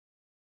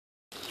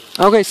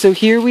Okay, so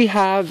here we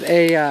have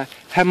a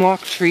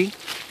hemlock tree.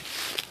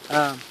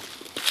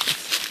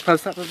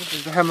 Close up of this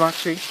is the hemlock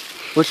tree.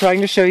 We're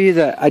trying to show you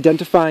the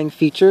identifying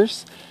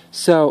features.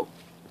 So,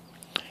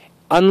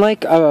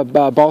 unlike a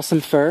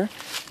balsam fir,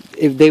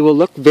 they will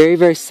look very,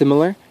 very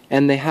similar,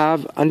 and they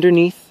have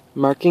underneath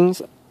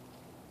markings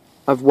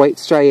of white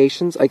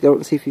striations. I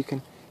don't see if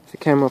the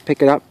camera will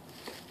pick it up,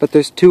 but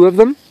there's two of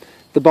them.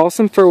 The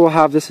balsam fir will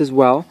have this as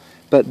well,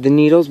 but the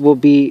needles will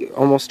be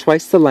almost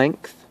twice the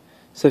length.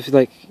 So if you're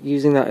like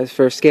using that as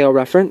for a scale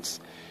reference,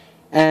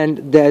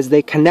 and as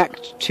they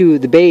connect to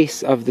the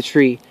base of the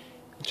tree,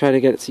 I'll try to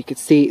get it so you can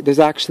see, there's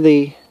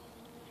actually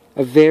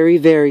a very,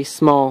 very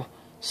small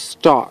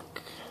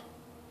stalk.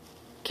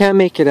 Can't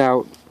make it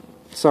out,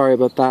 sorry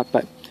about that,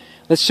 but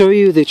let's show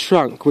you the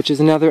trunk, which is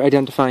another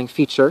identifying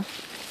feature.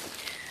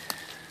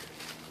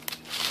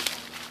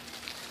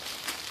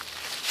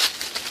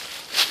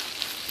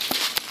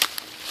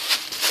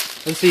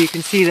 And so you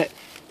can see that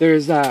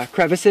there's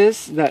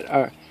crevices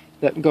that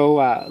go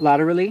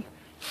laterally,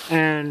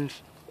 and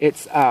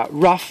it's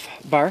rough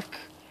bark.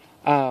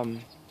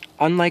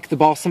 Unlike the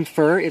balsam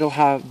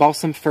fir,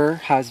 balsam fir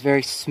has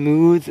very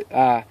smooth.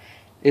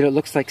 It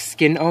looks like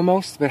skin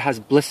almost, but it has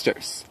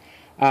blisters.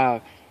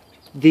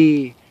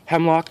 The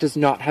hemlock does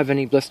not have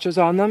any blisters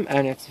on them,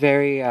 and it's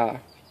very.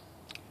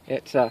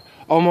 It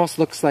almost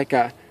looks like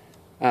a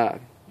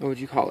what would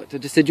you call it? A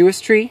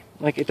deciduous tree.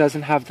 Like it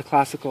doesn't have the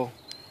classical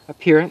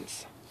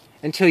appearance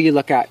until you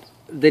look at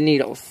the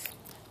needles,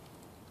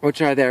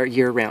 which are there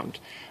year-round.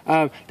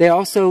 They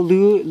also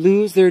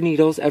lose their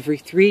needles every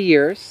 3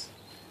 years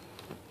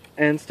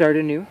and start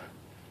anew,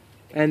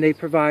 and they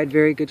provide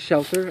very good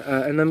shelter.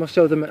 And then we'll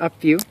show them an up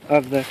view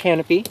of the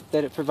canopy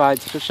that it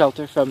provides for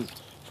shelter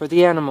for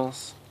the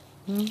animals.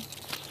 And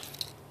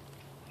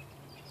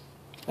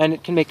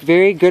it can make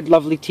very good,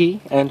 lovely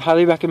tea, and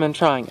highly recommend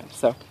trying it.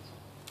 So,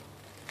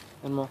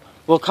 and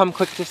we'll come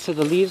quick just to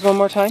the leaves one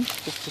more time,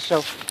 just to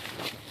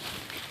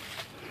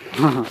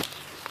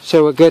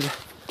show a good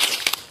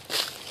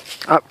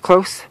up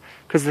close,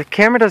 because the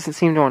camera doesn't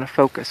seem to want to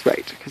focus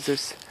right,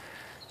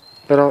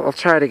 but I'll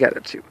try to get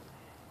it to,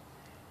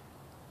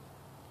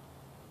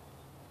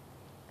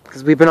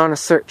 because we've been on a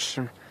search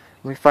and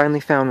we finally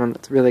found one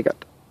that's really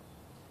good.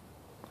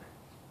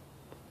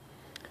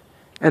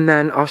 And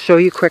then I'll show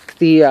you quick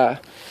the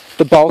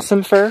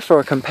balsam fir for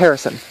a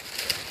comparison.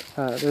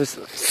 There's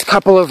a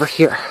couple over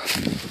here.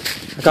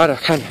 I gotta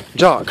kind of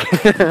jog.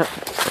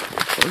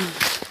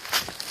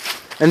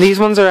 And these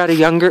ones are at a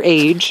younger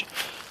age,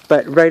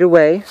 but right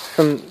away,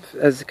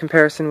 as a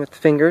comparison with the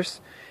fingers,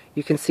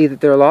 you can see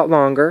that they're a lot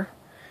longer.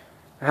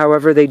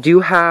 However, they do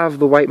have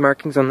the white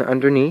markings on the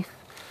underneath,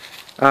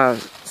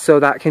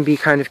 so that can be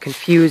kind of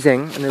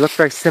confusing, and they look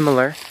very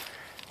similar.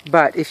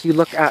 But if you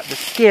look at the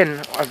skin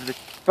of the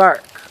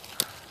bark,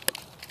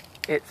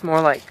 it's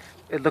more like,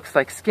 it looks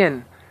like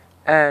skin,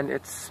 and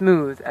it's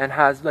smooth and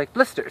has like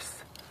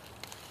blisters.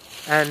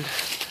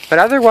 But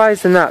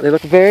otherwise than that, they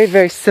look very,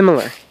 very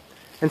similar.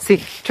 And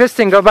see,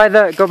 Tristan, go by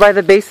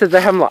the base of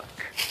the hemlock.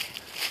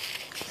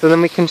 So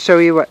then we can show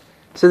you what.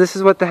 So this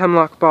is what the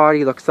hemlock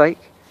body looks like.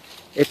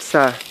 It's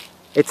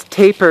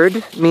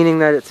tapered, meaning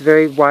that it's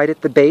very wide at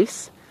the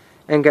base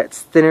and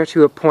gets thinner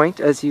to a point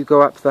as you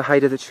go up the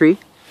height of the tree.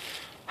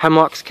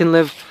 Hemlocks can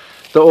live.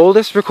 The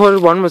oldest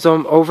recorded one was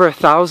over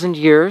 1,000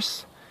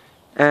 years,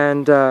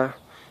 and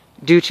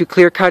due to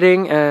clear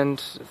cutting and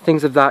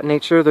things of that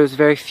nature, there's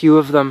very few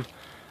of them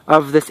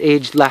of this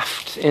age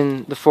left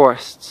in the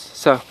forests.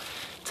 So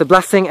it's a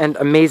blessing and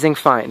amazing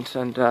find,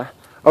 and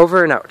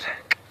over and out.